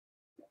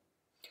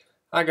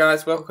Hi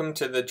guys, welcome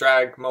to the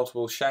drag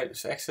multiple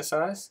shapes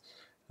exercise.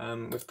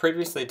 We've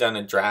previously done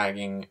a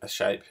dragging a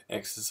shape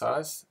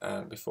exercise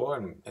before,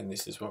 and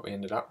this is what we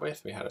ended up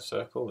with. We had a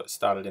circle that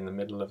started in the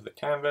middle of the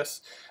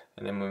canvas,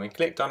 and then when we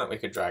clicked on it we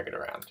could drag it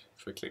around.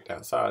 If we clicked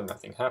outside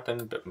nothing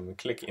happened, but when we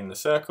click in the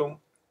circle,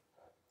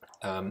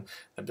 the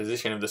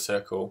position of the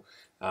circle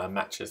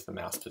matches the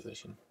mouse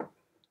position,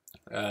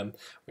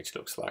 which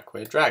looks like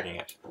we're dragging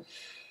it.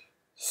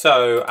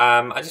 So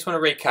I just want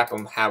to recap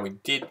on how we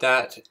did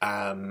that.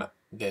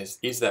 There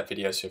is that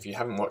video, so if you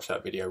haven't watched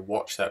that video,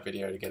 watch that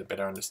video to get a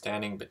better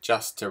understanding. But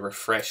just to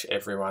refresh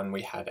everyone,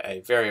 we had a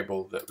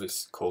variable that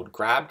was called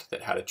grabbed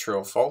that had a true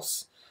or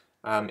false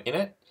in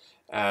it,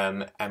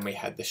 and we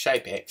had the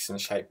shape X and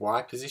shape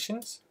Y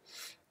positions.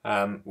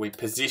 We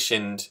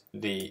positioned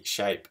the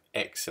shape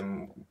X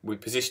and we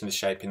positioned the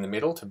shape in the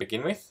middle to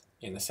begin with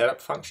in the setup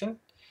function.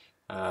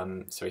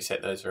 So we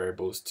set those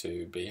variables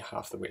to be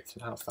half the width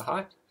and half the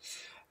height.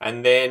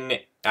 And then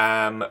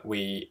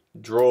we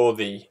draw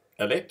the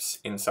ellipse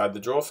inside the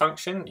draw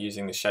function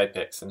using the shape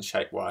X and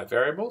shape Y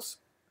variables.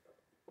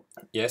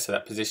 Yeah, so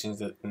that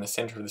positions it in the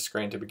center of the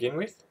screen to begin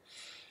with.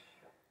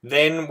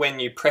 Then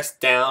when you press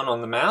down on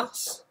the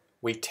mouse,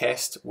 we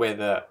test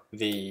whether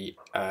the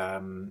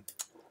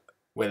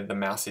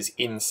mouse is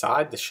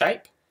inside the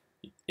shape.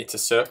 It's a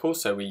circle,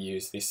 so we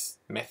use this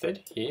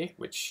method here,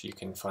 which you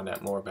can find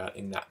out more about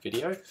in that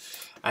video.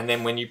 And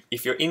then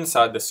if you're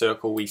inside the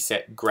circle, we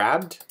set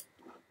grabbed,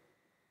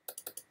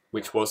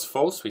 which was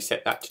false. We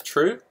set that to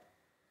true.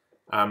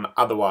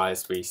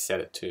 Otherwise, we set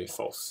it to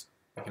false.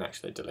 I can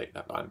actually delete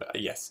that line, but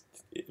yes,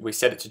 we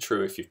set it to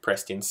true if you've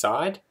pressed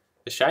inside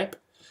the shape.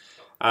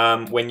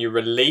 When you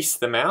release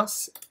the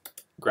mouse,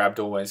 grabbed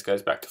always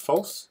goes back to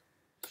false.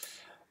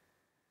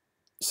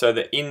 So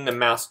that in the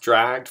mouse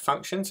dragged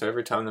function, so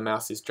every time the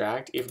mouse is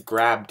dragged, if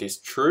grabbed is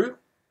true,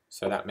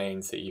 so that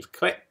means that you've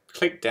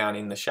clicked down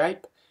in the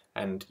shape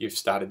and you've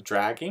started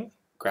dragging,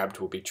 grabbed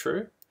will be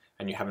true,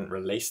 and you haven't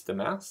released the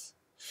mouse.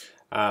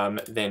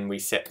 Then we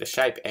set the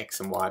shape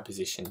X and Y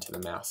position to the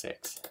mouse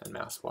X and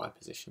mouse Y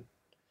position.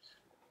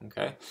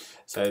 Okay,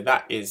 so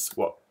that is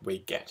what we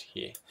get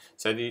here.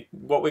 So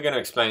what we're going to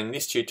explain in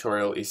this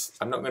tutorial is,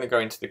 I'm not going to go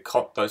into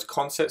those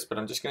concepts, but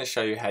I'm just going to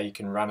show you how you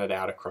can run it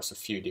out across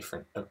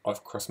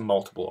across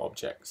multiple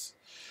objects.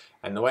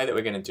 And the way that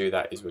we're going to do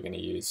that is we're going to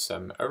use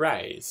some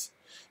arrays.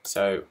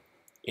 So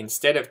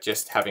instead of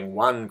just having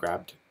one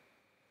grabbed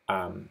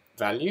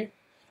value,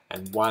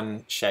 and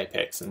one shape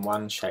X and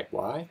one shape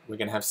Y, we're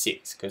going to have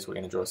 6 because we're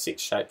going to draw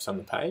 6 shapes on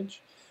the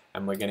page,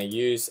 and we're going to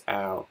use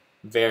our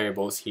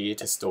variables here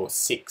to store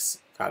 6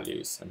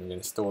 values, and we're going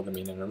to store them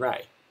in an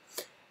array.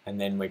 And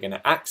then we're going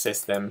to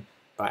access them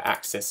by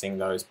accessing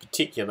those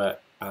particular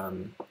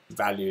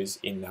values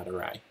in that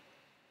array.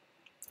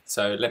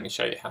 So let me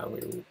show you how we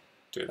will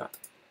do that.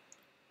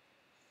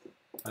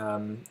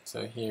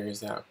 So here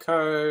is our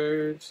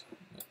code.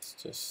 Let's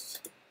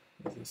just,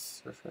 is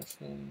this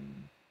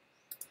refreshing?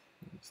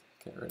 Let's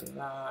get rid of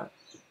that.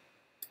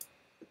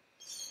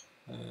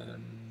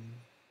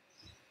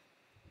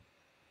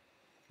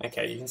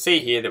 Okay, you can see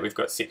here that we've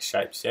got 6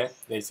 shapes, yeah?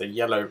 These are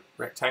yellow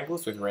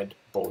rectangles with red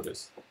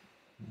borders.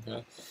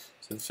 Okay,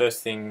 so the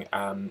first thing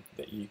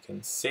that you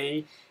can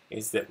see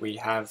is that we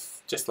have,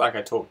 just like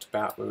I talked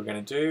about we were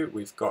going to do,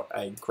 we've got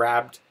a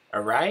grabbed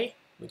array,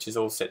 which is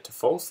all set to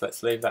false.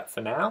 Let's leave that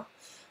for now.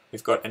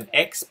 We've got an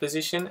X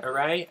position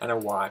array and a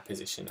Y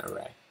position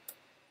array.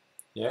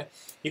 Yeah,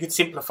 you could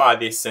simplify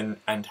this and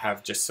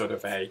have just sort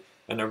of an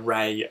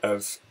array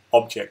of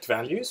object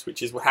values,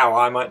 which is how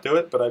I might do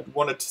it, but I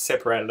wanted to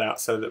separate it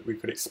out so that we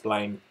could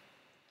explain,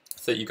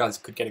 so that you guys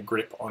could get a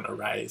grip on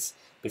arrays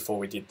before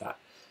we did that,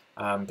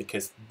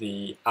 because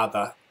the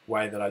other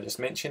way that I just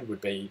mentioned would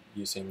be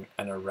using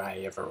an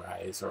array of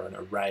arrays or an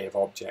array of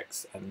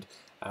objects, and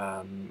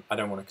I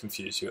don't want to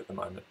confuse you at the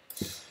moment.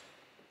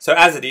 So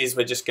as it is,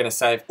 we're just going to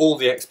save all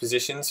the X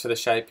positions for the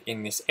shape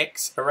in this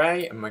X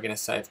array, and we're going to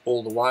save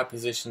all the Y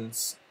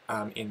positions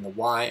in the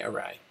Y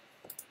array.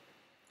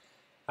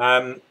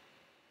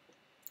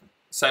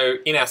 So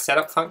in our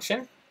setup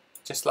function,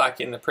 just like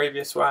in the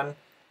previous one,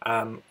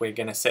 we're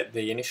going to set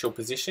the initial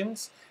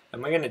positions,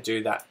 and we're going to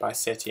do that by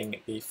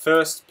setting the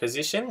first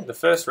position, the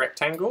first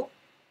rectangle.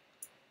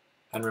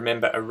 And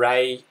remember,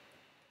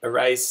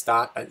 arrays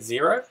start at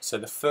 0, so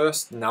the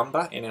first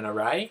number in an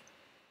array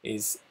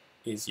is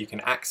you can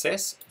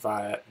access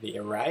via the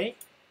array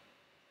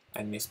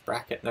and this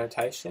bracket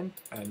notation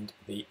and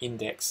the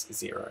index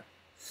 0.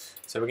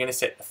 So we're going to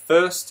set the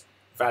first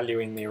value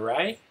in the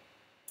array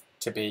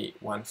to be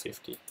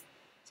 150.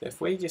 So if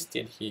we just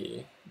did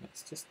here,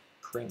 let's just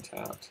print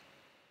out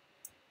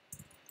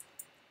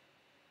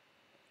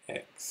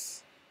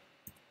X.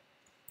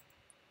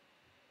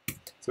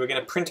 So we're going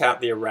to print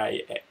out the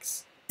array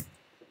X.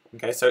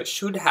 Okay, so it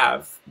should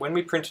have, when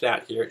we print it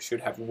out here, it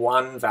should have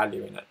one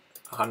value in it,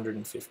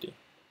 150.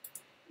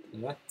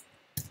 Yeah.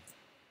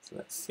 So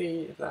let's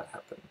see if that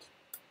happened.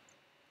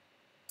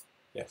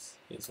 Yes,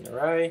 here's an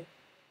array.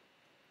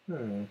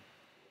 It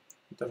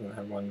doesn't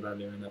have one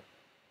value in it.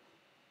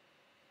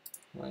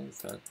 Why is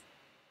that?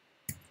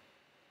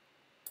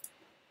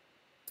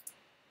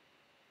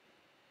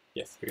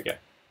 Yes, here we go.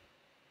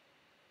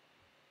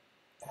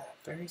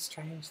 Very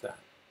strange that.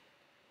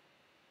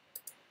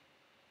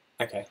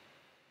 Okay.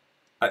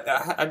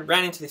 I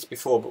ran into this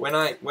before, but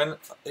when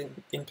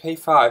in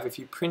P5, if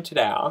you print it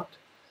out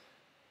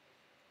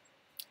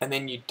and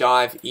then you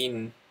dive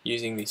in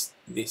using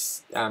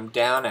this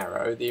down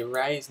arrow, the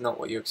array is not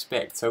what you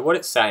expect. So what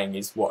it's saying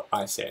is what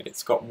I said.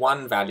 It's got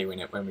one value in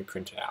it when we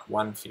print it out,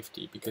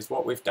 150, because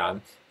what we've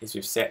done is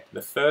we've set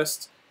the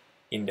first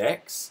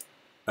index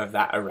of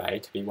that array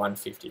to be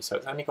 150. So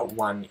it's only got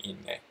one in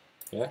there.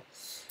 Yeah.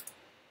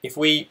 If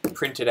we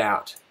print it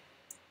out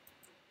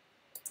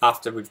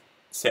after we've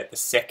set the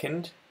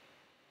second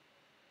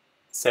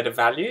set of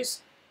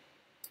values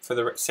for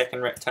the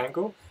second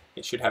rectangle,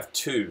 it should have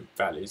two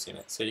values in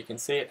it. So you can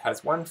see it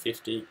has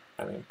 150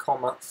 and then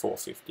comma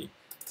 450.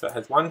 So it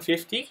has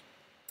 150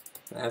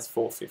 and it has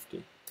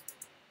 450.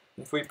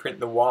 If we print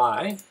the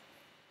y,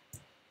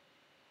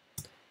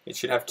 it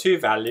should have two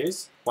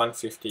values,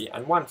 150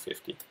 and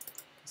 150.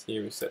 So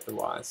here we've set the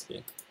y's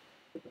here.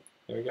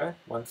 There we go,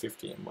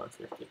 150 and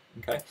 150.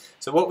 Okay.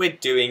 So what we're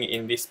doing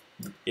in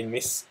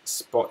this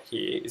spot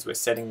here is we're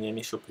setting the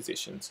initial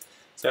positions.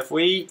 So if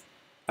we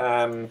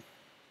let's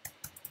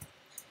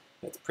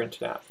print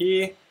it out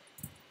here.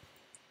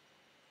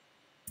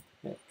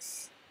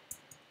 X.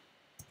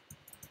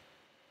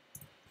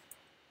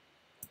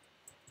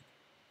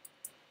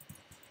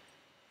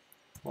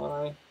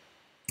 Y.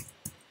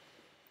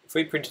 If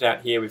we print it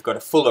out here, we've got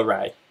a full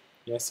array.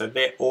 Yeah, so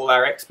they're all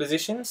our X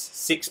positions,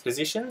 6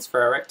 positions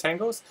for our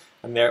rectangles,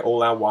 and they're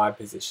all our Y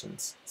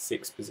positions,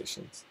 6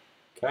 positions.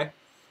 Okay.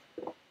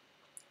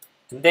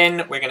 And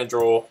then we're going to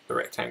draw the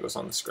rectangles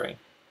on the screen.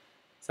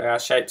 So our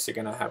shapes are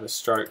going to have a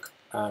stroke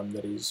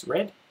that is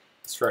red,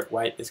 the stroke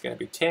weight is going to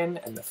be 10,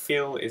 and the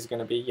fill is going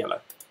to be yellow.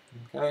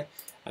 Okay,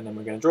 and then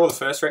we're going to draw the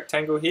first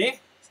rectangle here.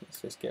 So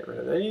let's just get rid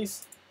of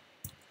these.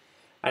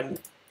 And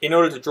in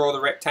order to draw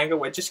the rectangle,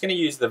 we're just going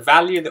to use the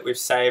value that we've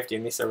saved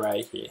in this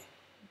array here.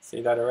 See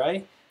that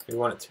array? We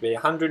want it to be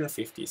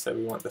 150, so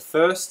we want the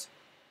first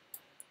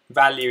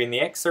value in the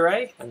X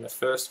array and the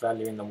first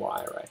value in the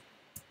Y array.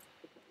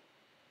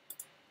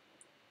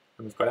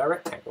 And we've got our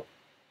rectangle.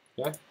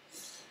 Yeah.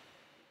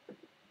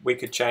 We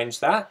could change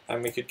that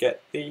and we could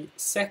get the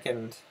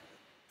second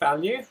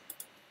value.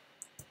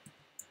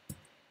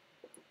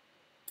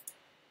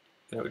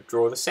 And it would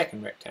draw the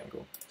second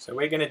rectangle. So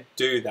we're going to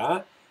do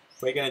that.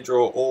 We're going to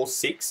draw all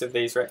 6 of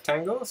these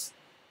rectangles.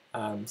 So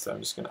I'm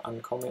just going to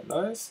uncomment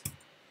those.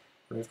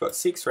 And we've got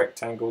 6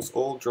 rectangles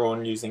all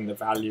drawn using the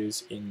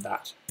values in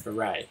that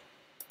array.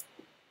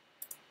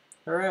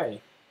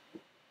 Hooray!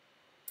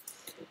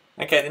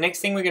 Okay, the next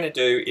thing we're going to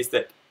do is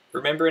that,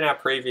 remember in our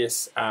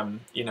previous,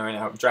 in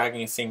our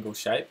dragging a single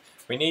shape,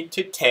 we need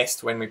to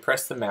test when we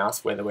press the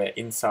mouse whether we're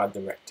inside the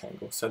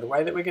rectangle. So the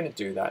way that we're going to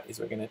do that is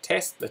we're going to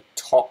test the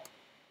top.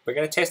 We're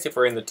going to test if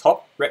we're in the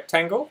top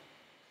rectangle,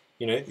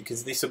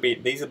 because these will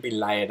be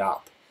layered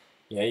up.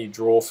 Yeah, you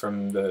draw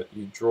the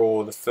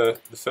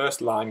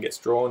first line gets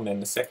drawn,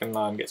 then the second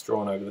line gets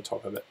drawn over the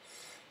top of it.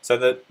 So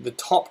the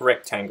top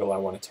rectangle I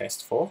want to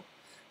test for,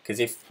 because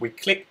if we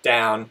click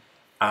down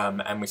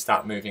and we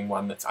start moving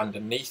one that's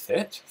underneath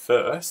it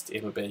first,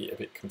 it'll be a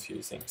bit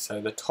confusing.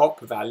 So the top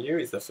value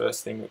is the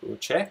first thing that we'll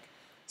check.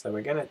 So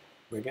we're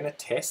gonna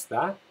test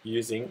that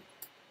using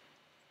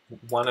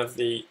one of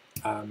the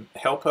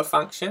helper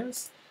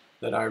functions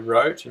that I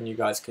wrote and you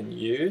guys can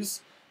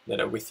use that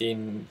are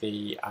within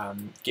the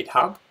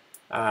GitHub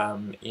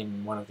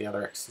in one of the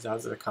other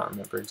exercises. I can't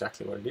remember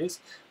exactly what it is,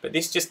 but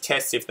this just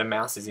tests if the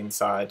mouse is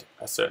inside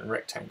a certain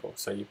rectangle.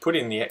 So you put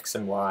in the X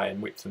and Y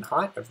and width and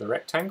height of the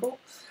rectangle,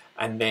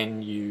 and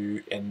then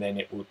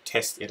it will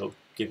test. It'll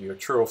give you a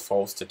true or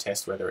false to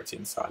test whether it's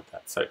inside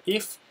that. So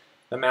if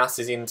the mouse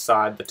is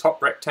inside the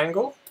top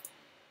rectangle,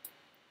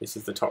 this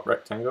is the top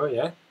rectangle,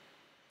 yeah.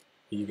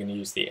 You're going to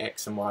use the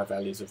X and Y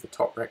values of the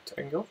top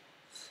rectangle,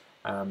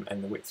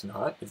 and the width and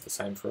height is the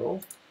same for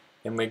all.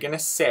 Then we're going to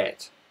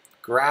set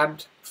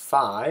grabbed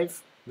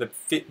 5,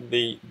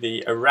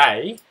 the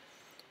array,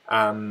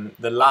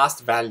 the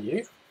last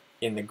value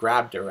in the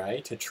grabbed array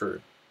to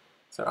true.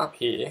 So up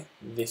here,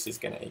 this is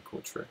going to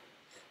equal true.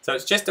 So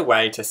it's just a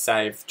way to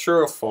save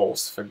true or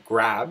false for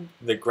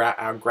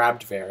our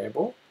grabbed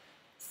variable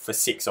for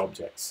 6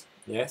 objects.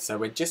 Yeah, so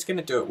we're just going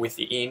to do it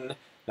within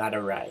that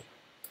array.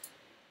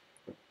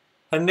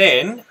 And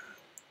then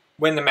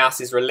when the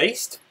mouse is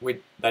released,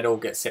 that all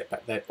gets set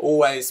back. That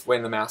always,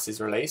 when the mouse is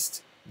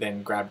released,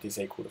 then grabbed is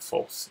equal to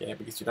false. Yeah,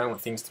 because you don't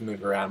want things to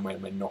move around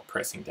when we're not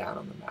pressing down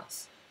on the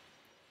mouse.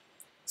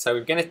 So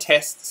we're going to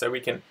test. So we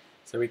can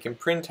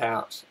print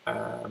out.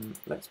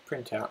 Let's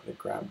print out the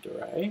grabbed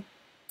array.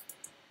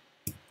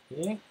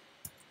 Here.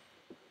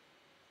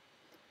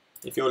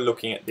 If you're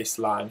looking at this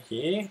line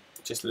here,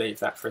 just leave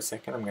that for a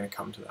second. I'm going to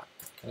come to that.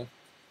 Okay.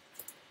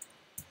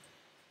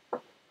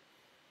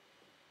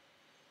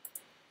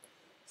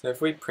 So if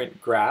we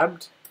print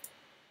grabbed,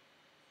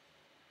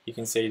 you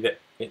can see that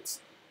it's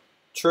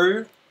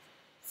true,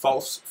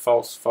 false,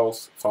 false,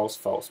 false, false,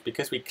 false,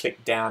 because we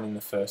click down in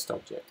the first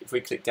object. If we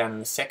click down in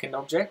the second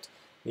object,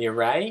 the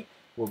array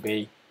will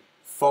be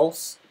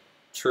false,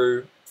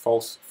 true,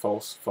 false,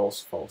 false,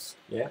 false, false.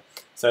 Yeah.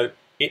 So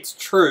it's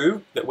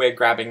true that we're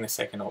grabbing the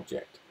second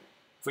object.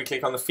 If we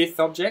click on the fifth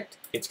object,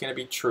 it's going to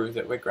be true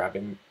that we're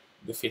grabbing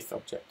the fifth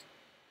object.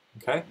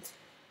 Okay.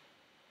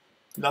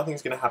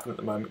 Nothing's going to happen at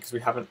the moment because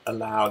we haven't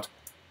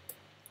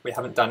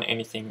done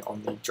anything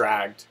on the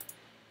dragged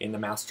in the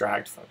mouse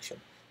dragged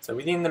function. So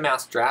within the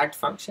mouse dragged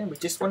function, we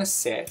just want to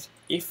set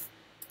if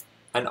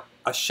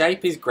a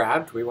shape is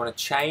grabbed, we want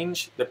to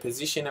change the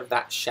position of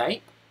that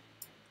shape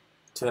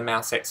to the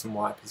mouse X and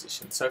Y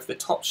position. So if the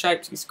top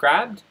shape is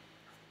grabbed,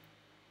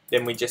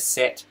 then we just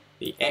set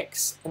the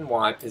X and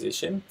Y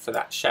position for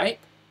that shape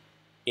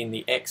in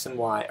the X and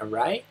Y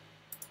array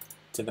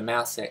to the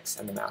mouse X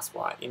and the mouse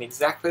Y in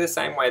exactly the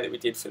same way that we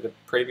did for the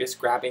previous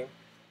grabbing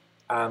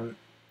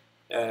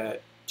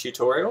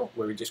tutorial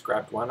where we just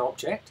grabbed one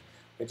object.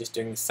 We're just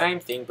doing the same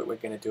thing, but we're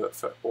going to do it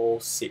for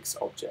all 6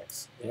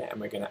 objects. Yeah, and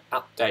we're going to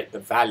update the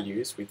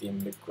values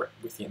within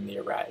the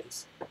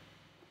arrays.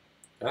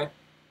 Okay,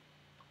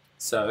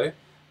 so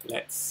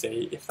let's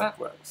see if that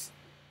works.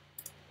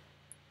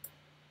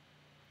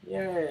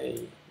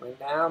 Yay! We're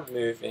now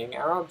moving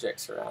our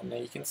objects around. Now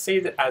you can see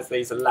that as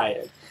these are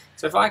layered.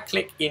 So if I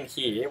click in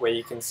here, where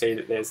you can see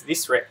that there's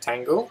this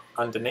rectangle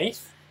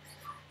underneath,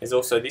 there's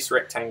also this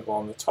rectangle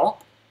on the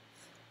top.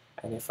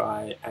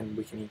 And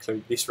we can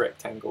include this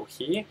rectangle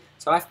here.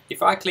 So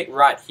if I click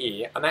right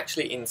here, I'm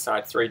actually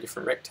inside 3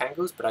 different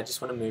rectangles, but I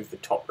just want to move the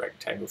top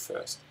rectangle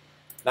first.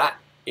 That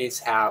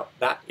is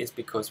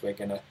because we're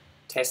going to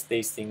test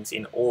these things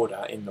in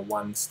order in the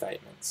one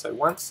statement. So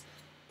once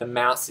the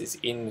mouse is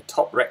in the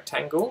top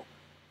rectangle,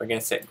 we're going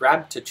to set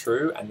grab to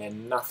true, and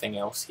then nothing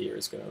else here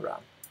is going to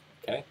run.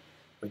 Okay,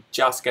 we're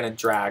just going to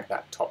drag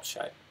that top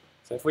shape.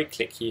 So if we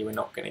click here, we're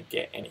not going to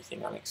get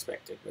anything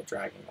unexpected. We're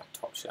dragging that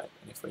top shape.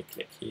 And if we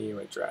click here,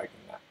 we're dragging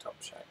that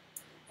top shape.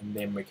 And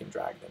then we can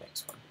drag the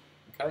next one.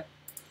 Okay.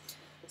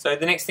 So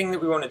the next thing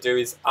that we want to do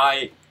is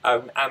I'm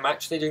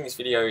actually doing this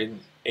video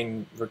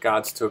in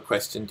regards to a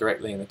question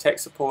directly in the tech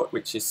support,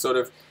 which is sort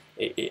of,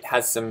 it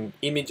has some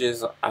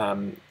images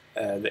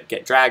that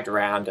get dragged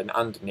around, and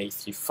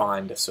underneath you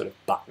find a sort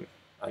of button,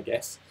 I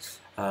guess,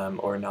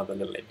 or another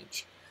little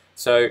image.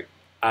 So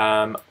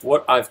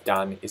what I've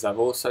done is I've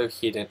also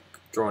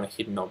drawn a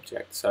hidden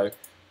object. So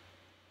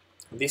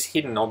this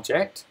hidden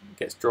object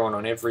gets drawn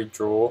on every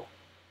draw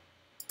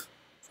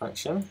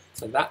function.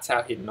 So that's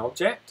our hidden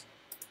object.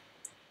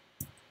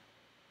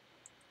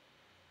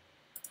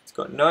 It's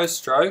got no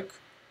stroke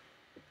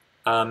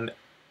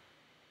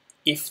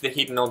if the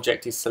hidden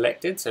object is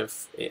selected. So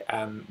if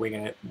I'm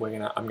going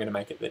to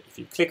make it that if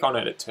you click on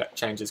it, it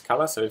changes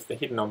color. So if the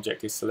hidden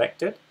object is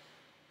selected,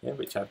 yeah,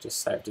 which I've just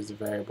saved as a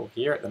variable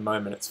here, at the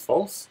moment it's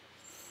false,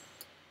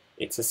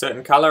 it's a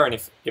certain color, and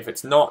if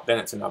it's not, then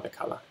it's another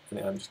color. And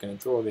then I'm just going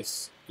to draw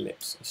this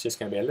ellipse. It's just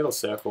going to be a little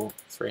circle,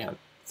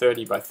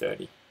 30 by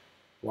 30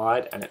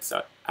 wide, and it's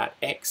at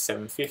X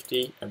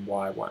 750 and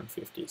Y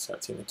 150. So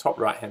it's in the top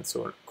right hand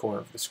corner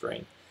of the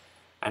screen.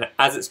 And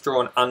as it's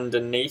drawn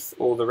underneath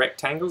all the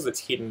rectangles,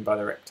 it's hidden by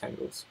the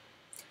rectangles.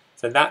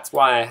 So that's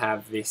why I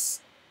have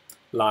this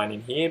line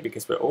in here,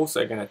 because we're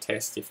also going to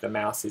test if the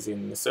mouse is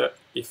in the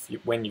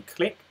when you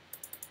click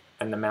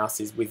and the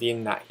mouse is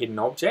within that hidden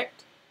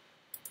object,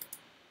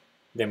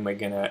 then we're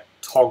going to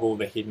toggle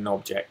the hidden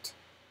object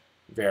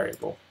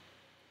variable.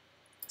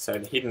 So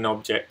the hidden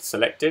object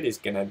selected is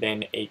going to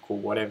then equal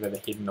whatever the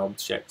hidden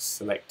object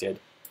selected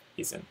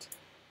isn't.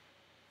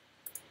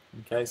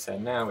 Okay, so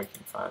now we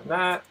can find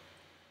that.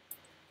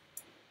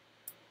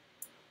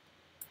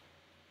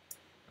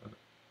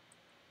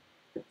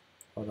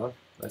 Hold on,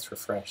 let's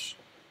refresh.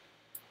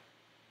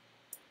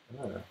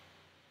 Oh.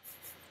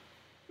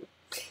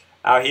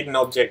 Our hidden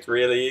object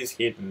really is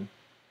hidden.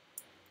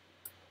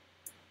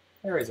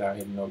 Where is our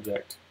hidden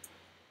object?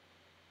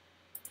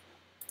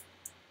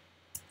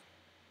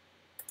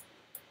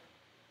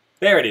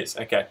 There it is,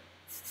 okay.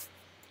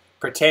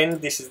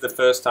 Pretend this is the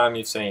first time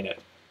you've seen it.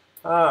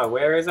 Ah,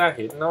 where is our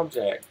hidden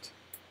object?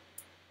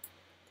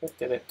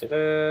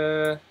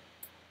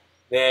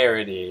 There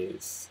it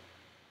is.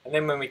 And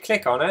then when we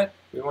click on it,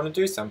 we want to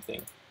do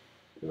something.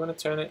 We want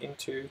to turn it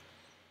into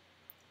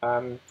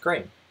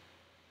green.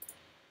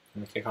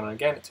 And we click on it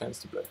again, it turns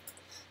to blue.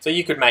 So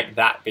you could make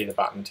that be the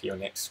button to your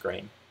next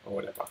screen, or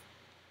whatever.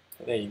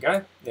 But there you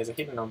go. There's a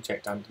hidden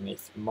object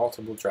underneath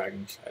multiple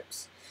dragging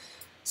shapes.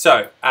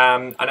 So, I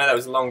know that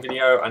was a long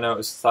video. I know it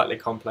was slightly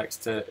complex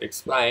to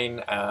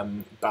explain,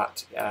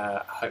 but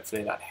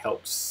hopefully that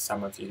helps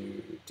some of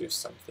you do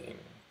something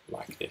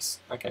like this.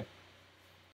 Okay.